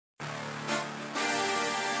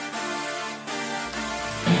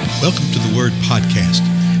Welcome to the Word Podcast.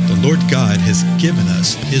 The Lord God has given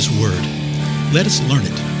us His Word. Let us learn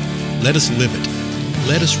it. Let us live it.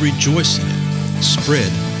 Let us rejoice in it.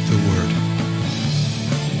 Spread the Word.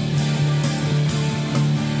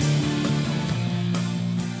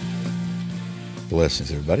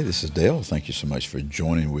 Blessings, everybody. This is Dale. Thank you so much for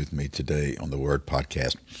joining with me today on the Word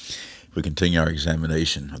Podcast. We continue our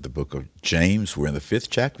examination of the book of James. We're in the 5th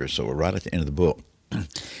chapter, so we're right at the end of the book. And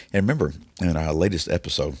remember, in our latest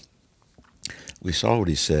episode, we saw what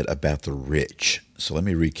he said about the rich. So let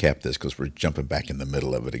me recap this because we're jumping back in the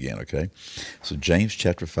middle of it again, okay? So James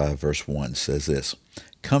chapter 5, verse 1 says this,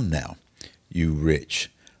 "Come now, you rich,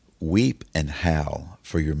 weep and howl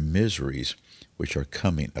for your miseries which are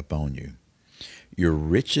coming upon you. Your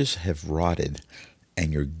riches have rotted,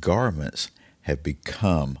 and your garments have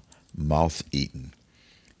become moth-eaten.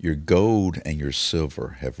 Your gold and your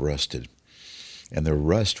silver have rusted, and the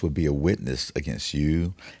rust will be a witness against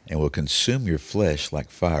you and will consume your flesh like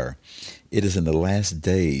fire. It is in the last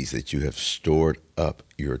days that you have stored up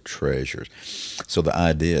your treasures." So the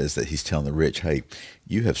idea is that he's telling the rich, hey,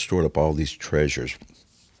 you have stored up all these treasures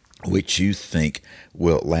which you think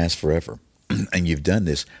will last forever. And you've done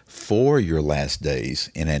this for your last days,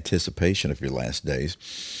 in anticipation of your last days.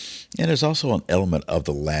 And there's also an element of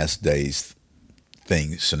the last days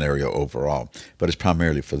scenario overall, but it's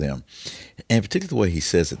primarily for them. And particularly the way he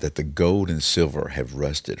says it, that the gold and silver have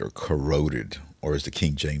rusted or corroded, or as the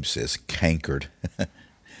King James says, cankered.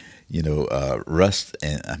 Rust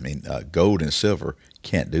and gold and silver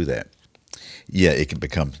can't do that. Yeah, it can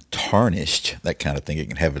become tarnished, that kind of thing. It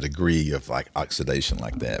can have a degree of like oxidation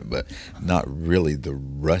like that, but not really the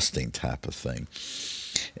rusting type of thing.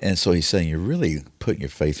 And so he's saying you're really putting your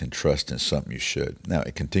faith and trust in something you should. Now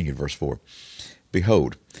it continued, verse 4.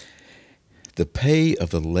 "Behold, the pay of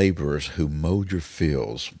the laborers who mowed your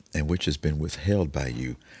fields, and which has been withheld by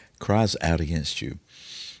you, cries out against you.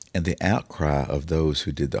 And the outcry of those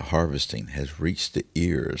who did the harvesting has reached the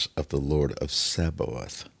ears of the Lord of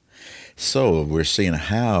Sabaoth." So we're seeing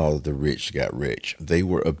how the rich got rich. They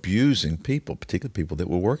were abusing people, particularly people that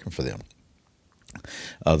were working for them.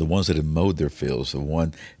 The ones that had mowed their fields, the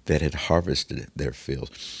one that had harvested their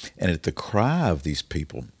fields. And at the cry of these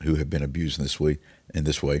people who have been abused in this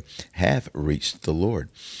way, have reached the Lord.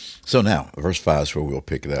 So now, verse 5 is where we'll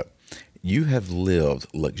pick it up. "You have lived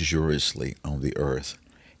luxuriously on the earth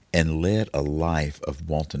and led a life of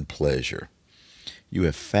wanton pleasure. You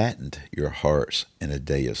have fattened your hearts in a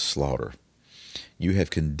day of slaughter. You have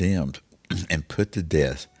condemned and put to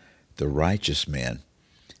death the righteous man.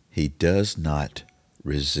 He does not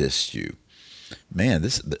resist you." Man,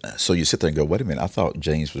 so you sit there and go, wait a minute, I thought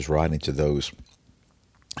James was writing to those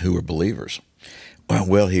who were believers.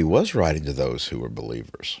 Well, he was writing to those who were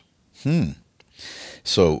believers.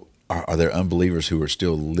 So are there unbelievers who are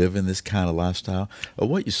still living this kind of lifestyle?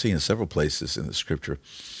 What you see in several places in the scripture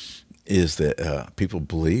is that people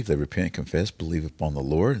believe, they repent, confess, believe upon the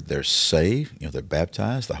Lord. They're saved, they're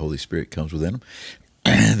baptized, the Holy Spirit comes within them.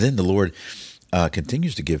 And then the Lord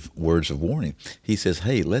continues to give words of warning. He says,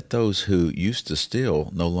 hey, let those who used to steal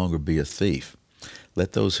no longer be a thief.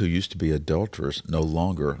 Let those who used to be adulterers no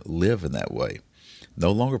longer live in that way.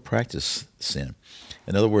 No longer practice sin.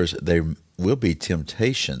 In other words, there will be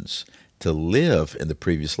temptations to live in the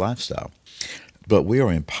previous lifestyle. But we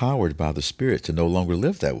are empowered by the Spirit to no longer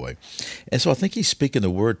live that way. And so I think he's speaking the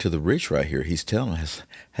word to the rich right here. He's telling us,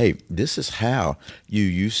 hey, this is how you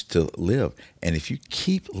used to live. And if you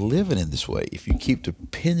keep living in this way, if you keep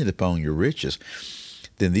depending upon your riches,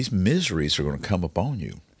 then these miseries are going to come upon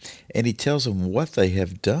you. And he tells them what they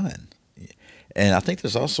have done. And I think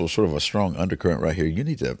there's also sort of a strong undercurrent right here. You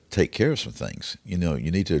need to take care of some things. You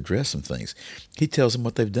need to address some things. He tells them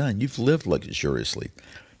what they've done. You've lived luxuriously.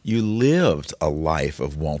 You lived a life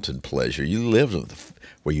of wanton pleasure. You lived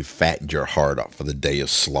where you fattened your heart off for the day of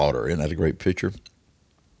slaughter. Isn't that a great picture?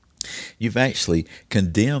 You've actually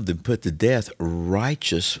condemned and put to death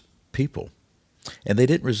righteous people, and they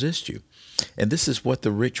didn't resist you. And this is what the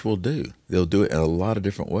rich will do. They'll do it in a lot of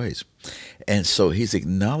different ways. And so he's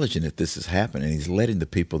acknowledging that this has happened, and he's letting the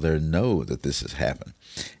people there know that this has happened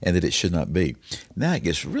and that it should not be. Now it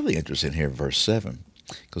gets really interesting here in verse 7.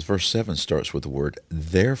 Because verse 7 starts with the word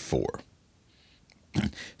therefore.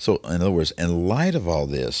 So, in other words, in light of all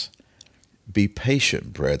this, be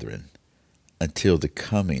patient, brethren, until the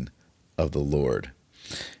coming of the Lord.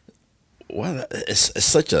 Well,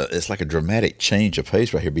 it's like a dramatic change of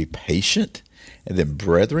pace right here. Be patient, and then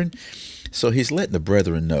brethren. So he's letting the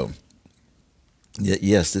brethren know that,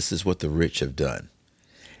 yes, this is what the rich have done.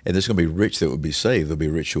 And there's going to be rich that will be saved. There'll be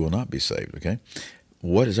rich who will not be saved, okay?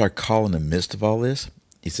 What is our call in the midst of all this?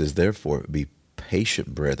 He says, therefore, be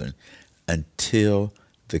patient, brethren, until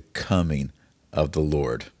the coming of the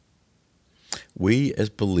Lord. We as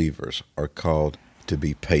believers are called to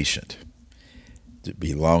be patient, to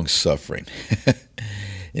be long-suffering.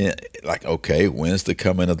 Yeah, like, okay, when's the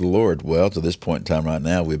coming of the Lord? Well, to this point in time right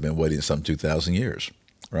now, we've been waiting some 2,000 years,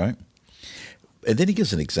 right? And then he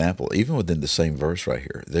gives an example, even within the same verse right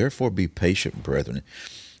here. Therefore be patient, brethren,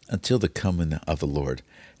 until the coming of the Lord.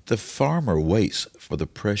 The farmer waits for the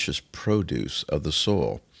precious produce of the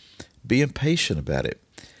soil, being patient about it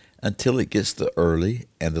until it gets the early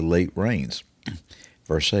and the late rains.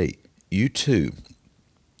 Verse 8, you too,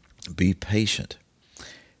 be patient.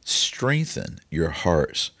 Strengthen your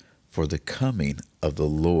hearts, for the coming of the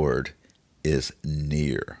Lord is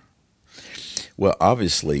near. Well,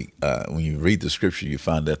 obviously, when you read the scripture, you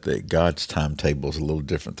find out that God's timetable is a little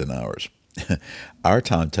different than ours. Our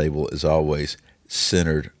timetable is always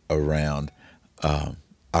centered around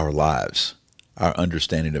our lives. Our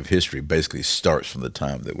understanding of history basically starts from the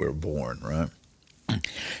time that we're born, right?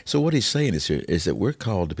 So what he's saying is that we're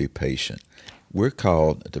called to be patient. We're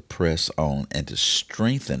called to press on and to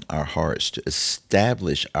strengthen our hearts, to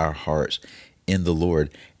establish our hearts in the Lord,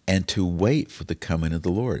 and to wait for the coming of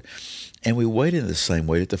the Lord. And we wait in the same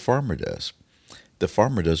way that the farmer does. The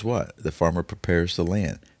farmer does what? The farmer prepares the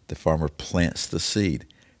land. The farmer plants the seed.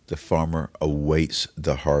 The farmer awaits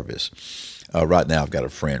the harvest. Right now, I've got a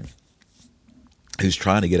friend who's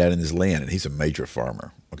trying to get out in his land, and he's a major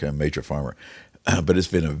farmer, but it's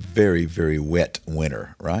been a very, very wet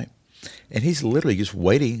winter, right? And he's literally just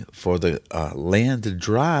waiting for the land to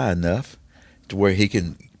dry enough to where he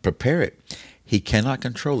can prepare it. He cannot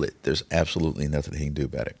control it. There's absolutely nothing he can do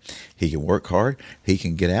about it. He can work hard, he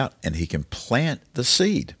can get out, and he can plant the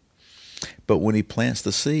seed. But when he plants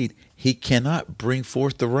the seed, he cannot bring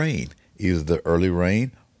forth the rain, either the early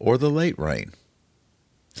rain or the late rain.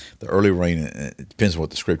 The early rain, it depends on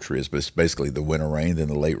what the scripture is, but it's basically the winter rain, then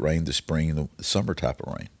the late rain, the spring, and the summer type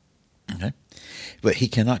of rain. Okay? But he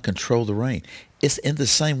cannot control the rain. It's in the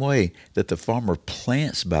same way that the farmer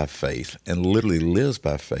plants by faith and literally lives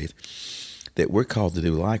by faith that we're called to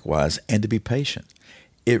do likewise and to be patient.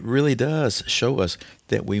 It really does show us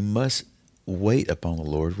that we must wait upon the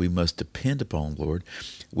Lord. We must depend upon the Lord.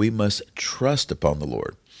 We must trust upon the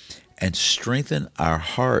Lord and strengthen our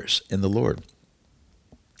hearts in the Lord.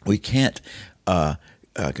 We can't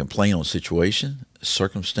complain on situation,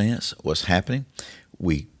 circumstance, what's happening.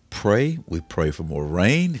 We pray for more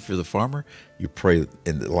rain. If you're the farmer, you pray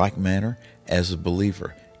in the like manner as a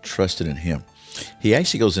believer, trusting in him. He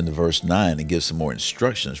actually goes into verse 9 and gives some more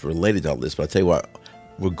instructions related to all this, but I'll tell you what,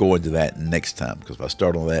 we'll go into that next time, because if I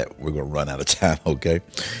start on that, we're going to run out of time, okay?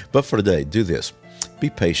 But for today, do this. Be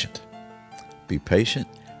patient. Be patient.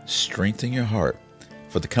 Strengthen your heart,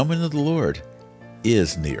 for the coming of the Lord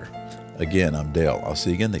is near. Again, I'm Dale. I'll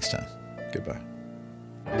see you again next time. Goodbye.